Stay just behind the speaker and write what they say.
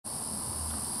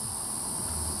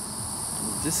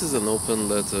This is an open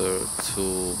letter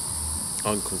to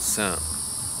Uncle Sam.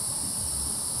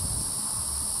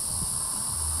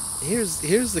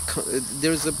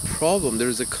 There's a problem.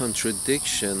 There's a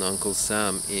contradiction, Uncle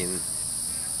Sam.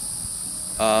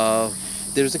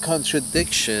 There's a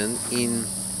contradiction in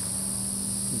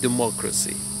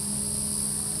democracy.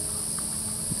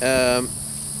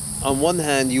 On one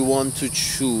hand, you want to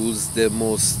choose the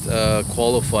most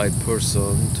qualified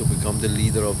person to become the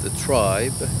leader of the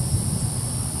tribe.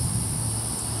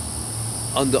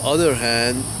 On the other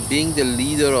hand, being the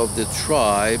leader of the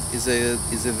tribe is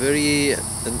a very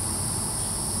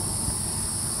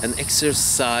an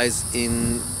exercise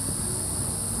in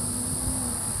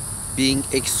being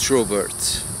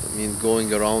extrovert. I mean,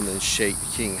 going around and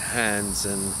shaking hands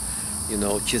and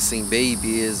kissing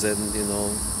babies and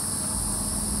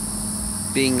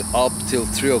being up till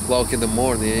 3 o'clock in the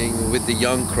morning with the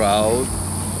young crowd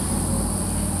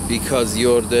because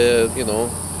you're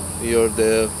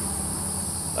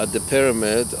at the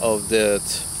pyramid of that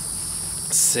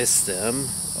system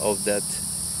of that,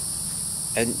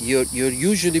 and you're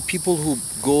usually people who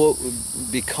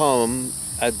become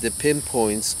at the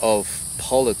pinpoints of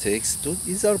politics.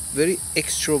 These are very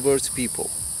extrovert people.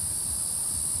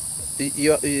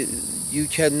 You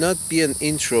cannot be an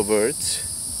introvert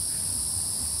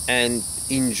and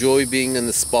enjoy being in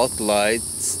the spotlight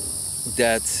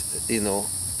that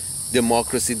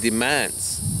democracy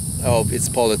demands of its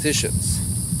politicians.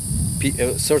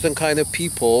 Certain kind of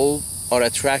people are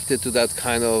attracted to that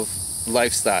kind of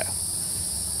lifestyle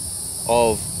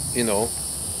of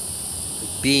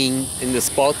being in the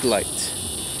spotlight.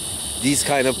 These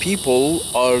kind of people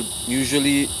are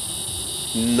usually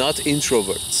not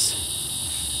introverts.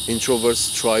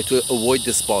 Introverts try to avoid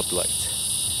the spotlight.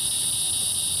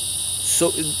 So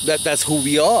that's who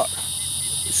we are.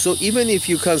 So even if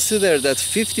you consider that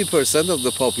 50% of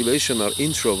the population are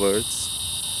introverts,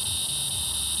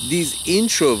 these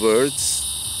introverts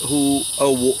who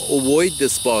avoid the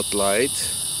spotlight,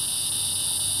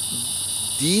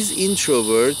 these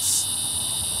introverts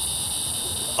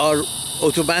are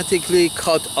automatically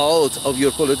cut out of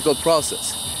your political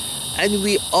process. And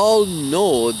we all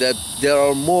know that there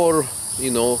are more,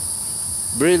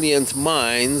 brilliant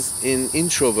minds in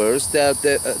introverts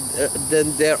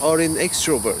than there are in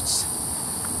extroverts.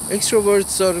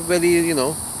 Extroverts are very,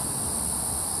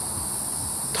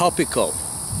 topical.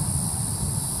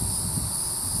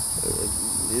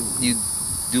 You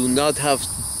do not have,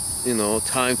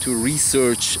 time to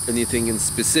research anything in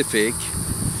specific.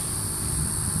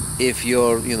 If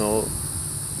you're,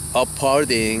 up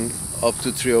partying up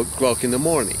to 3 o'clock in the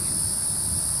morning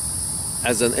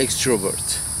as an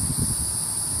extrovert.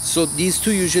 So these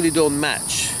two usually don't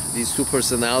match. These two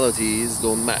personalities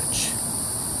don't match.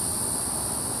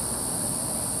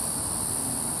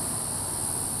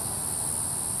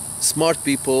 Smart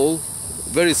people,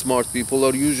 very smart people,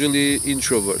 are usually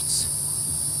introverts.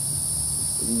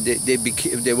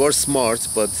 They were smart,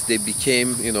 but they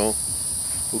became,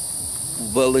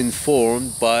 well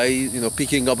informed by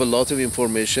picking up a lot of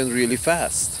information really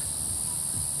fast.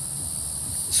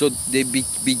 So they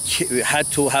had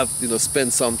to have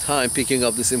spend some time picking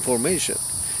up this information.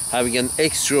 Having an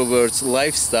extrovert's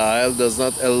lifestyle does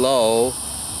not allow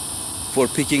for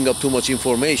picking up too much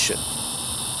information.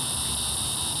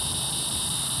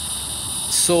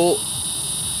 So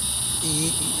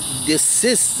the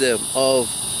system of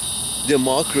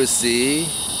democracy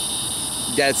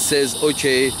that says,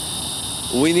 okay,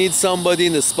 we need somebody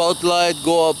in the spotlight,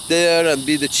 go up there and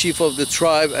be the chief of the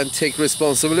tribe and take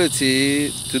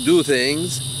responsibility to do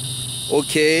things,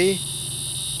 okay?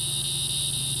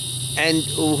 And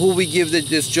who we give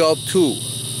this job to?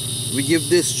 We give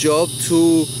this job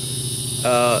to,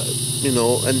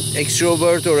 an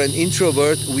extrovert or an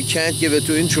introvert. We can't give it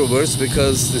to introverts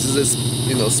because this is a,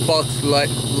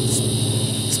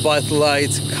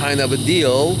 spotlight kind of a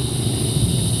deal.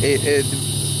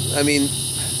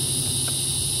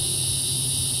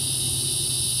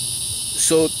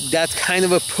 So that kind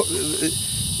of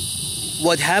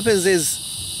what happens is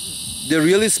the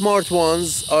really smart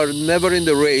ones are never in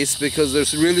the race because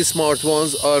there's really smart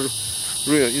ones are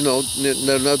real,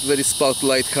 they're not very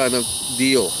spotlight kind of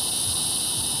deal.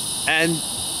 And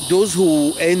those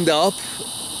who end up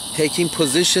taking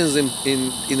positions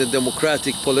in a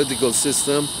democratic political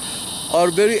system are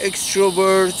very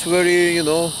extrovert, very,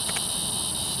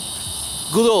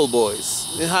 good old boys.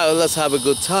 Let's have a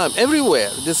good time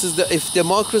everywhere. This is if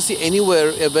democracy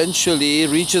anywhere eventually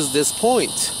reaches this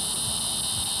point.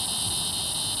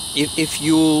 If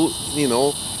you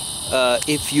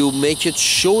make it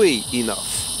showy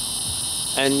enough,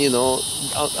 and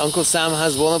Uncle Sam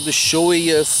has one of the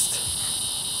showiest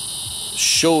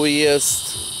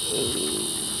showiest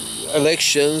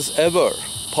elections ever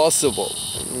possible.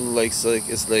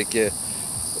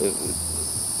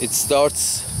 It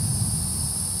starts.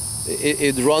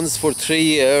 It runs for 3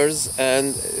 years,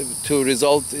 and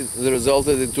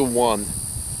resulted into one,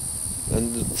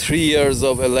 and 3 years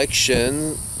of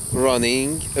election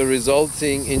running,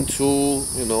 resulting into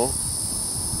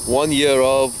 1 year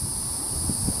of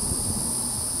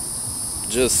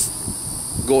just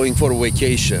going for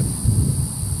vacation.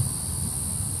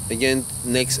 Again,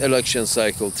 next election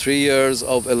cycle, 3 years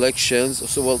of elections.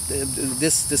 So, well,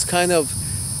 this kind of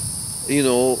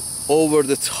over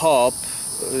the top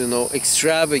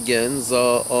extravagance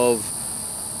of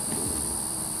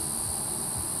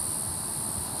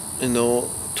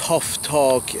tough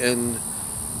talk and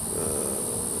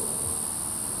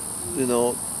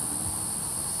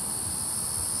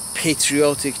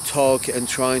patriotic talk, and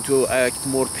trying to act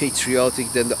more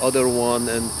patriotic than the other one,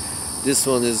 and this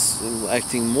one is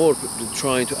acting more,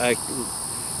 trying to act,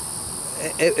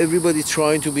 everybody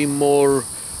trying to be more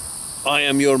I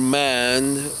am your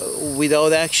man,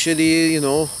 without actually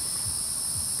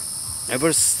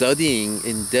ever studying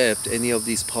in depth any of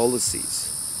these policies.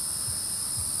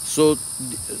 So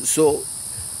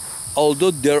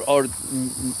although there are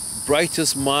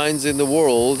brightest minds in the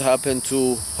world happen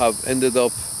to have ended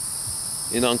up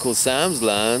in Uncle Sam's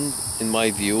land, in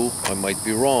my view, I might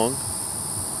be wrong,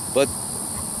 but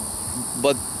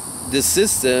the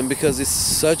system, because it's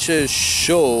such a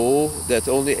show that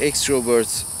only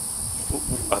extroverts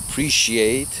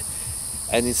appreciate,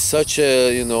 and it's such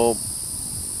a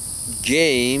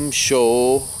game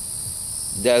show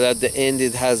that at the end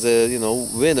it has a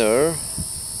winner,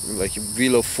 like a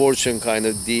Wheel of Fortune kind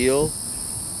of deal.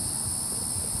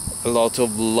 A lot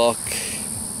of luck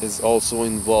is also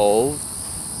involved,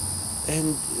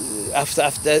 and after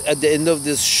at the end of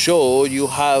this show you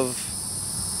have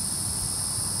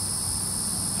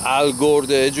Al Gore,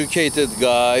 the educated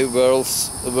guy,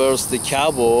 versus the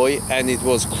cowboy, and it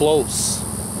was close.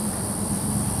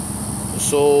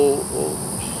 So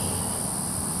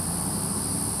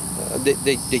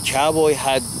the cowboy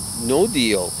had no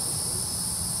deal,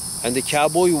 and the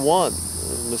cowboy won,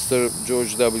 Mr.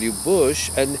 George W.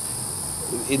 Bush, and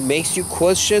it makes you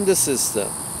question the system.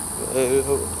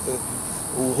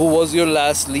 Who was your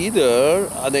last leader?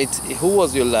 And who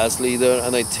was your last leader?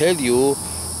 And I tell you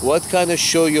what kind of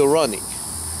show you're running.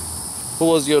 Who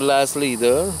was your last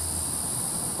leader?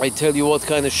 I tell you what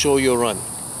kind of show you're running.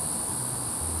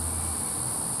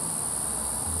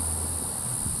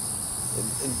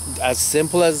 As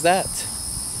simple as that.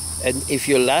 And if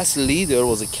your last leader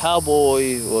was a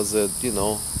cowboy, was a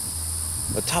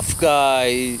tough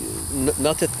guy,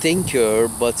 not a thinker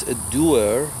but a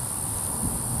doer,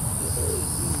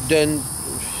 then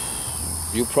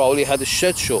you probably had a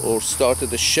shit show, or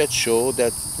started a shit show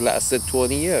that lasted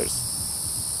 20 years.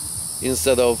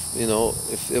 Instead of,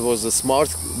 if it was a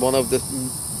smart one of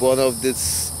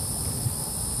this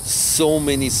so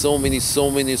many smart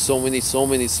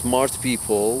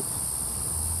people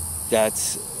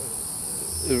that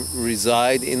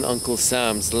reside in Uncle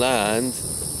Sam's land,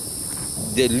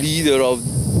 the leader of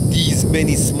these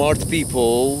many smart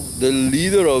people, the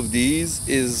leader of these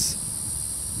is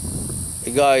a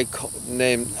guy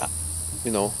named,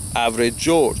 Average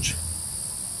George,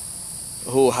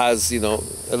 who has, a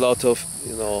lot of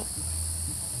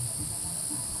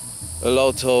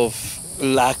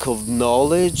lack of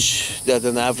knowledge that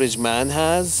an average man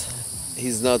has.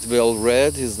 He's not well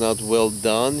read, he's not well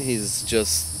done, his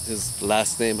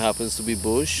last name happens to be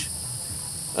Bush,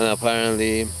 and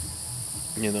apparently,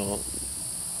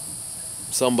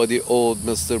 somebody owed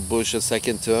Mr. Bush a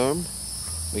second term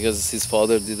because his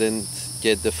father didn't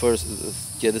get the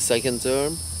second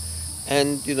term.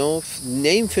 And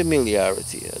name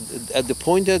familiarity, at the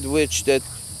point at which that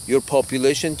your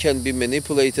population can be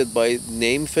manipulated by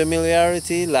name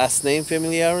familiarity, last name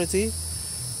familiarity,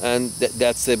 and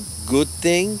that's a good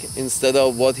thing. Instead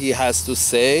of what he has to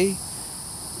say,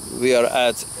 we are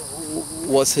at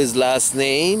what's his last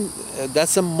name.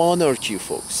 That's a monarchy,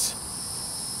 folks.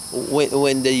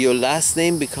 When your last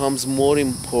name becomes more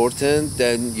important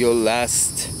than your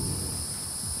last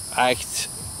act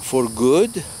for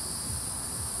good,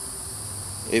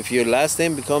 if your last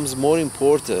name becomes more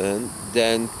important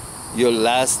than your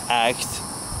last act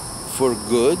for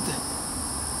good,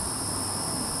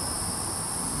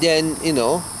 then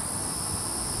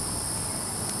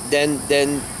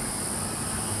then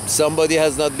somebody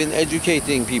has not been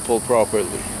educating people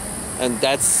properly, and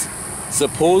that's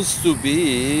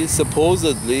supposedly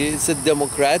it's a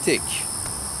democratic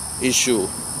issue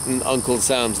in Uncle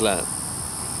Sam's land.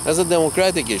 That's a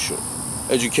democratic issue.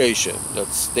 education that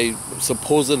they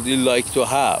supposedly like to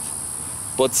have.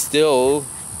 But still,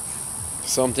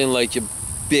 something like a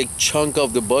big chunk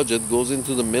of the budget goes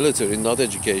into the military, not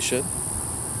education.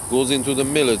 Goes into the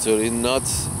military, not,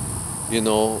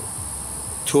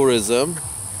 tourism.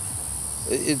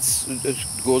 It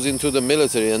goes into the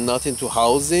military and not into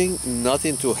housing, not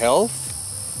into health.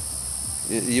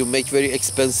 You make very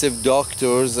expensive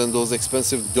doctors, and those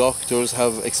expensive doctors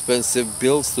have expensive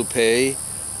bills to pay.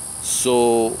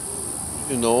 So,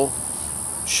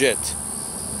 shit.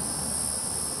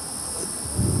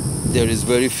 There is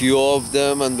very few of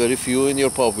them, and very few in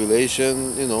your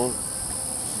population,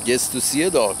 gets to see a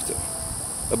doctor.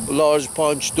 A large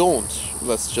bunch don't.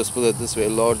 Let's just put it this way, a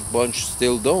large bunch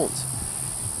still don't.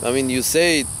 I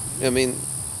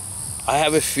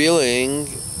have a feeling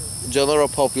general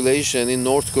population in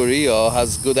North Korea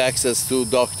has good access to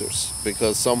doctors,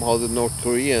 because somehow the North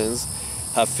Koreans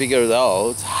have figured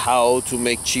out how to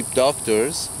make cheap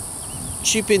doctors.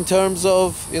 Cheap in terms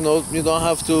of, you don't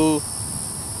have to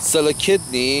sell a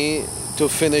kidney to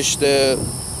finish the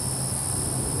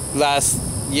last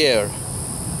year,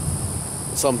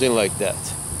 something like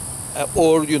that.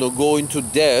 Or, go into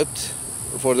debt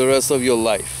for the rest of your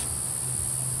life.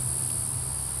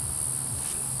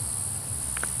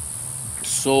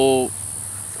 So,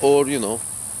 or,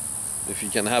 if you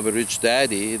can have a rich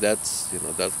daddy, that's,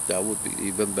 that would be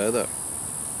even better.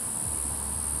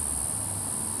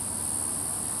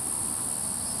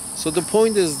 So the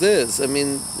point is this,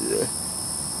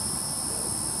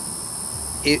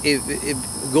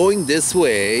 if going this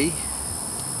way,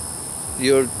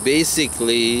 you're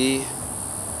basically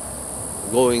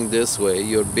going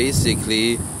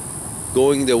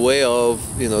the way of,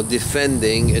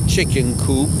 defending a chicken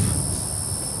coop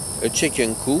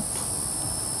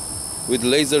with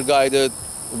laser guided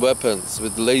weapons,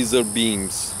 with laser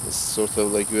beams. It's sort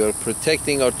of like we are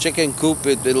protecting our chicken coop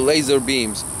with laser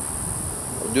beams.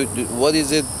 What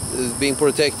is being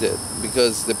protected?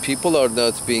 Because the people are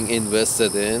not being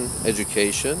invested in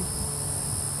education.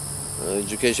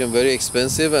 Education very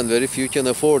expensive, and very few can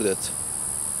afford it.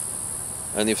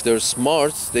 And if they're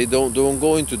smart, they don't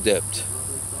go into debt.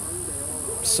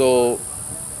 So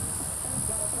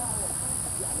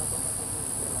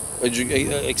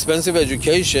expensive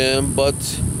education, but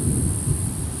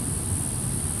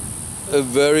a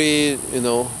very,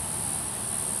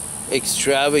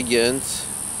 extravagant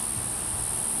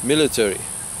military.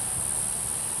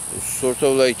 It's sort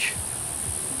of like,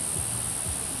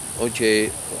 okay,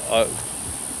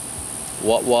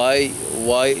 why?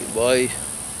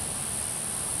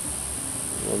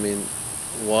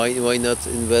 Why not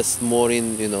invest more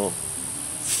in,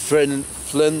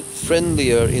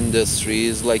 friendlier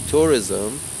industries like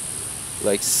tourism,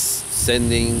 like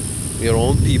sending your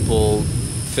own people,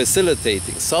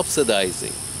 facilitating,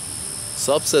 subsidizing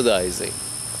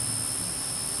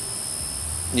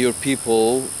your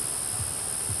people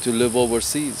to live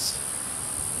overseas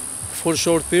for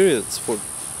short periods, for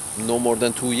no more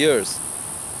than 2 years,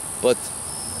 but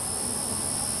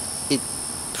it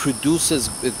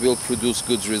will produce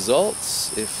good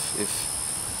results if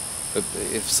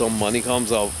some money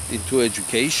comes out into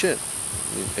education.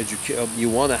 You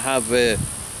want to have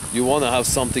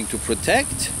something to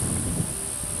protect.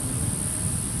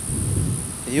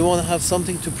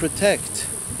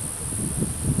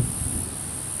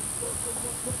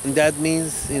 And that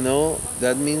means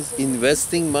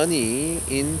investing money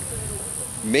in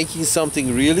making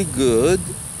something really good,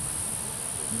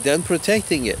 then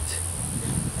protecting it.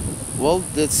 Well,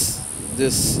 this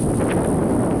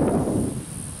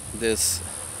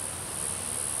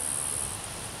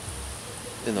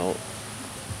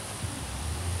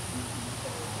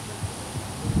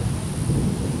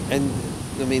and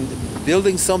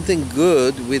building something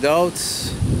good without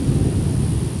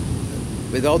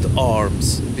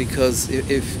arms, because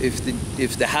if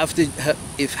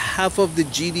half of the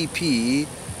GDP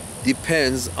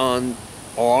depends on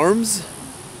arms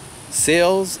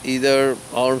sales, either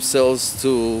arms sales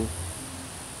to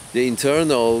the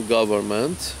internal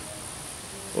government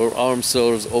or arms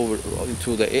sales over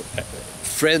to the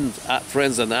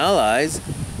friends and allies,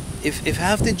 if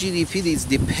half the GDP is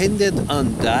dependent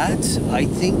on that, I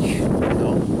think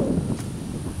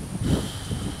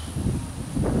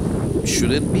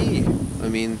shouldn't be.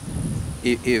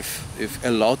 If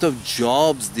a lot of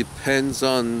jobs depends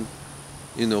on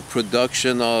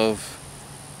production of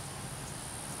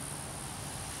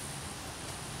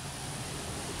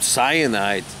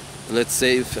cyanide, let's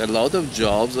say if a lot of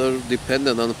jobs are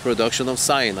dependent on the production of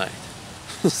cyanide,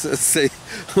 let's say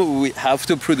we have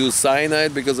to produce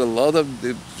cyanide because a lot of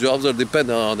the jobs are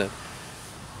dependent on it.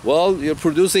 Well, you're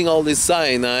producing all this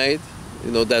cyanide,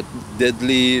 that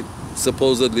deadly,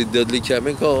 supposedly deadly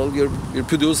chemical. You're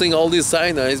producing all these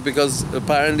cyanides because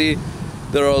apparently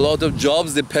there are a lot of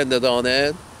jobs dependent on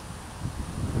it.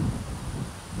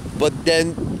 But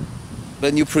then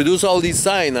when you produce all these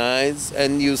cyanides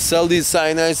and you sell these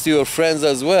cyanides to your friends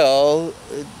as well,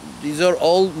 these are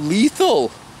all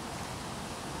lethal.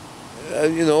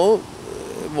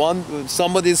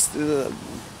 Somebody's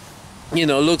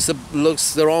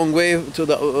looks the wrong way to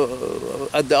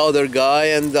at the other guy,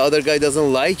 and the other guy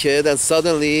doesn't like it, and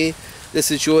suddenly the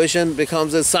situation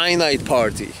becomes a cyanide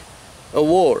party, a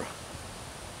war.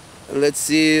 Let's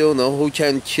see, who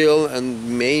can kill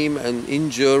and maim and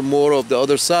injure more of the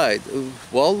other side.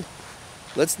 Well,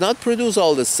 let's not produce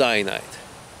all the cyanide.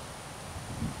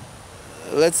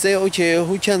 Let's say, okay,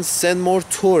 who can send more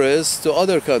tourists to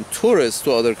other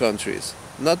countries?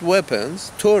 Not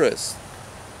weapons, tourists.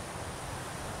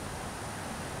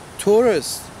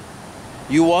 Tourists.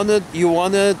 You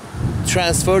wanna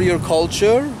transfer your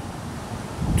culture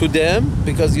to them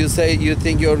because you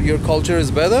think your culture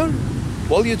is better?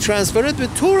 Well, you transfer it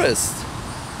with tourists.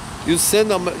 You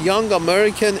send a young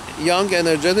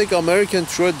energetic American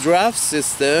through a draft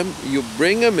system. You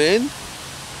bring them in,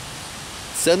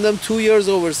 send them 2 years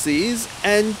overseas,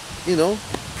 and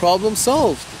problem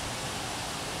solved.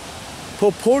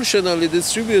 Proportionally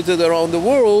distributed around the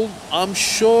world, I'm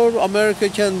sure America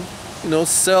can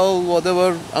sell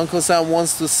whatever Uncle Sam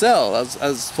wants to sell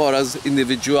as far as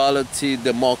individuality,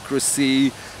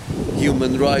 democracy,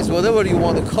 human rights, whatever you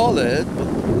want to call it.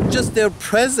 But just their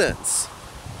presence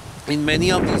in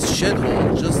many of these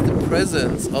shitholes, just the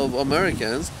presence of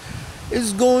Americans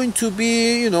is going to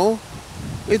be,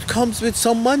 it comes with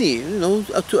some money,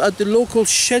 at the local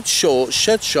shed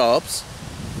shops.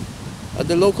 At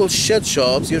the local shed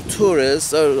shops, your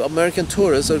tourists, or American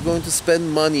tourists, are going to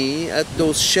spend money at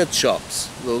those shed shops,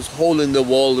 those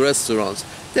hole-in-the-wall restaurants.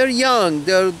 They're young,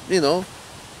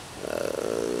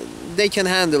 they can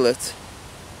handle it.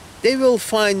 They will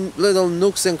find little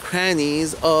nooks and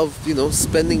crannies of,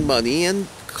 spending money and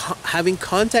having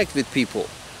contact with people.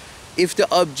 If the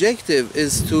objective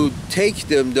is to take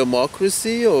them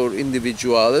democracy or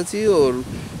individuality or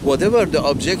whatever the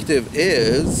objective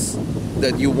is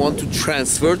that you want to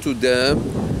transfer to them,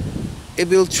 it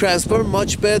will transfer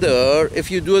much better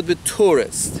if you do it with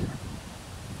tourists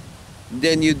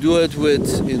than you do it with,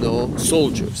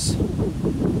 soldiers.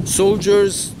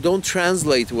 Soldiers don't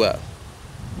translate well.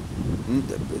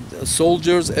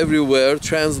 Soldiers everywhere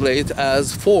translate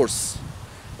as force,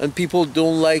 and people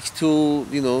don't like to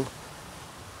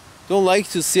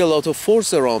see a lot of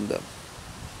force around them.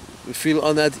 We feel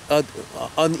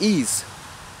unease,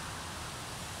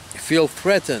 feel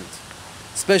threatened,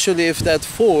 especially if that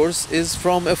force is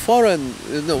from a foreign,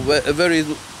 a very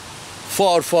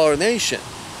far nation.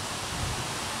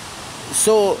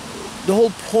 So the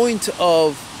whole point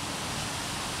of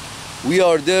we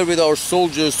are there with our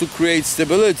soldiers to create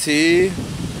stability,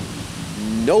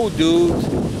 no, dude.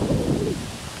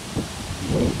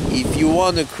 If you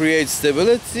want to create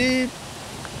stability,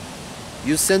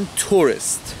 you send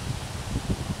tourists,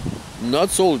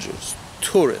 not soldiers,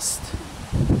 tourists.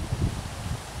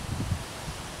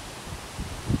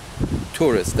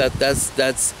 Tourists.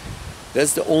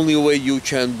 That's the only way you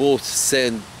can both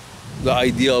send the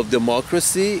idea of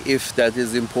democracy, if that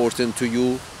is important to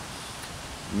you.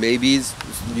 Maybe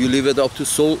you leave it up to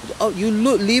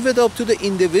leave it up to the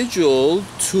individual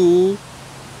to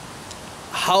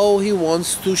how he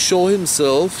wants to show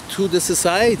himself to the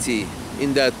society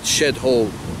in that shed hole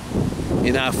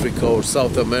in Africa or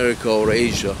South America or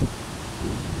Asia.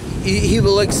 He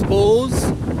will expose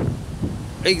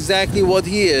exactly what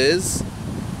he is,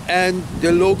 and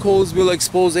the locals will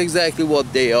expose exactly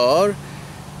what they are,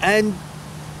 and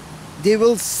they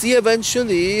will see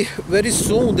eventually, very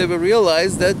soon, they will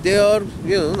realize that they are,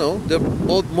 they're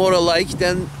both more alike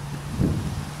than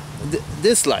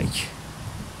dislike.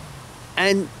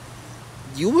 And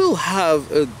you will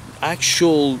have an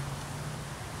actual,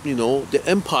 the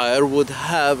empire would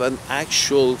have an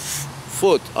actual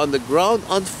foot on the ground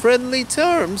on friendly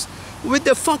terms with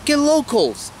the fucking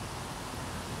locals.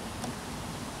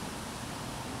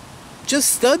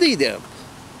 Just study them.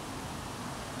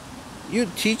 You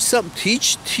teach them.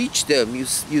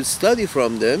 You study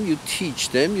from them. You teach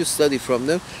them. You study from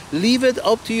them. Leave it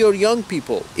up to your young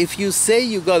people. If you say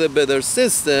you got a better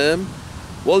system,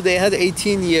 well, they had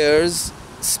 18 years,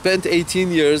 spent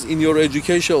 18 years in your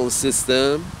educational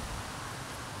system.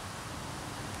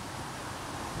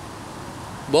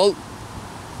 Well,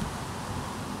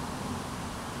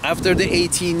 after the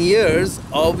 18 years,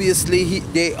 obviously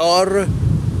they are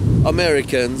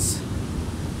Americans.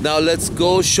 Now let's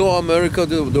go show America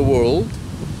to the world,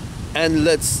 and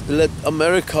let's let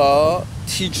America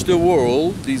teach the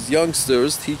world, these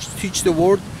youngsters teach the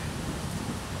world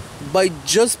by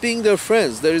just being their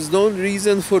friends. There is no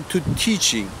reason for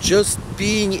teaching, just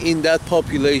being in that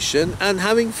population and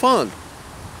having fun.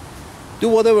 Do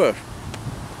whatever.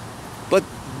 But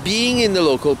being in the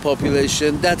local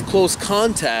population, that close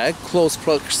contact, close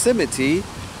proximity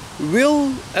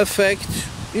will affect,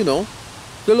 you know,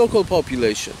 the local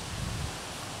population.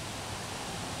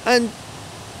 And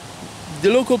the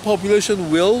local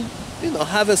population will, you know,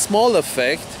 have a small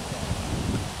effect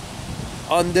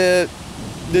on the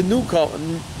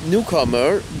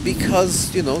newcomer,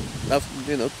 because you know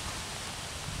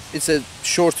it's a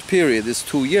short period, it's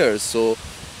 2 years. So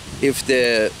if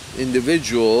the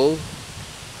individual,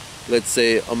 let's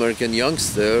say American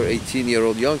youngster,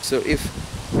 18-year-old youngster, if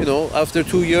you know after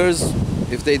 2 years,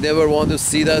 if they never want to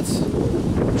see that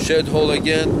shed hole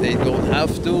again, they don't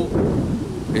have to.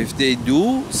 If they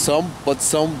do, some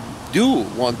do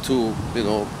want to, you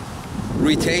know,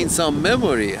 retain some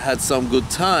memory, had some good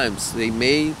times. They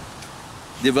may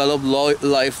develop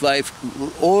life,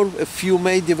 or a few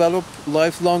may develop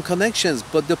lifelong connections.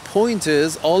 But the point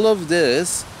is, all of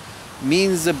this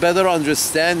means a better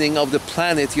understanding of the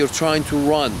planet you're trying to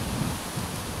run.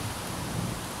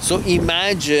 So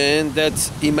imagine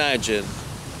that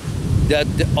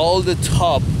all the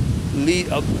top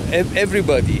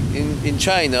everybody in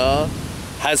China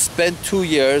has spent 2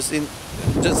 years in,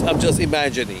 I'm just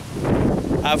imagining,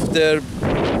 after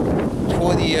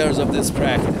 20 years of this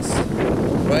practice,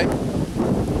 right?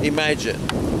 Imagine.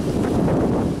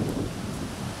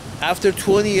 After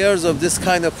 20 years of this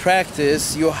kind of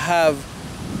practice, you have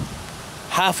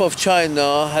half of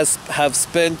China have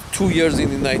spent 2 years in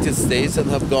the United States and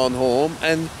have gone home,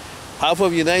 and half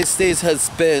of the United States has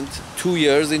spent 2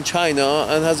 years in China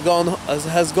and has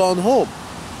gone home.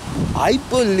 I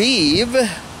believe,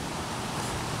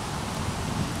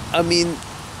 I mean,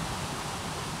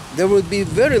 there would be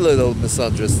very little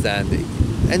misunderstanding,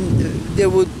 and there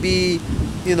would be,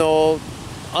 you know,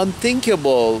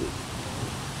 unthinkable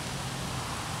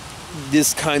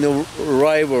this kind of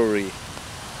rivalry,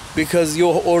 because you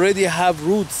already have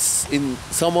roots in,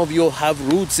 some of you have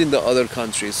roots in the other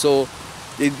countries, so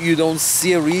you don't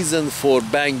see a reason for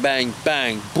bang, bang,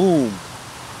 bang, boom.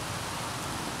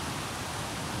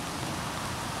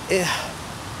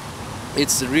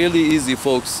 It's really easy,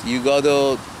 folks. You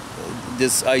gotta,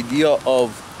 this idea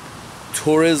of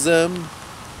tourism,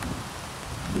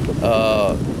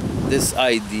 this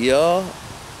idea,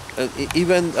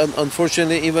 even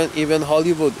unfortunately, even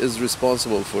Hollywood is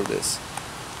responsible for this,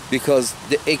 because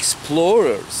the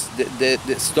explorers, the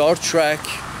Star Trek,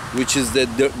 which is the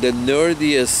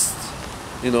nerdiest,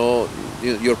 you know,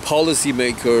 your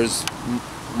policymakers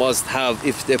must have,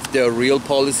 if they're real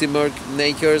policy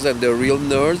makers and they're real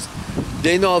nerds,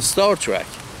 they know of Star Trek.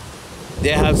 They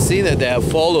have seen it, they have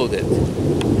followed it.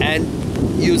 And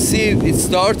you see, it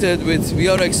started with, we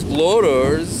are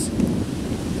explorers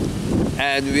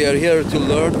and we are here to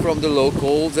learn from the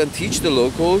locals and teach the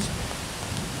locals.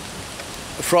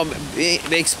 From the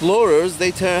explorers,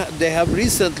 they have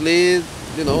recently,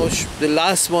 you know, the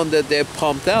last one that they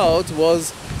pumped out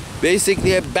was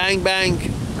basically a bang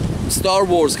bang Star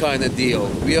Wars kind of deal.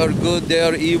 We are good, they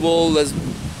are evil, let's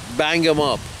bang them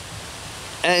up.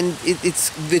 And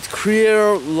it's with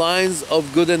clear lines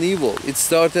of good and evil. It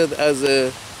started as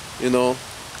a, you know,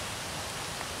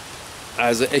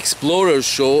 as an explorer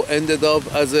show, ended up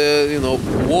as a, you know,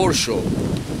 war show.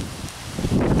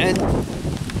 And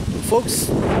folks,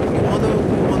 you want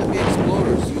to be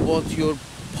explorers. You want your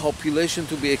population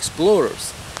to be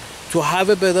explorers, to have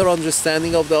a better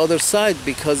understanding of the other side,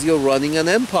 because you're running an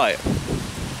empire.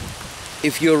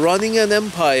 If you're running an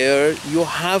empire, you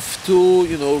have to,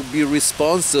 you know, be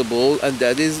responsible, and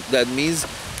that means,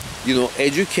 you know,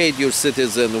 educate your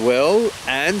citizen well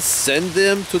and send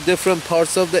them to different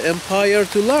parts of the empire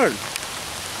to learn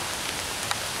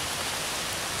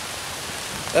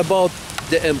about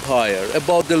the empire,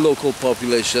 about the local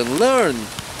population. Learn,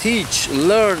 teach,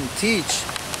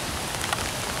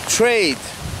 trade.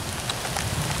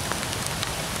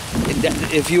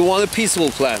 If you want a peaceful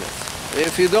planet.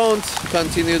 If you don't,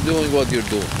 continue doing what you're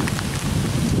doing.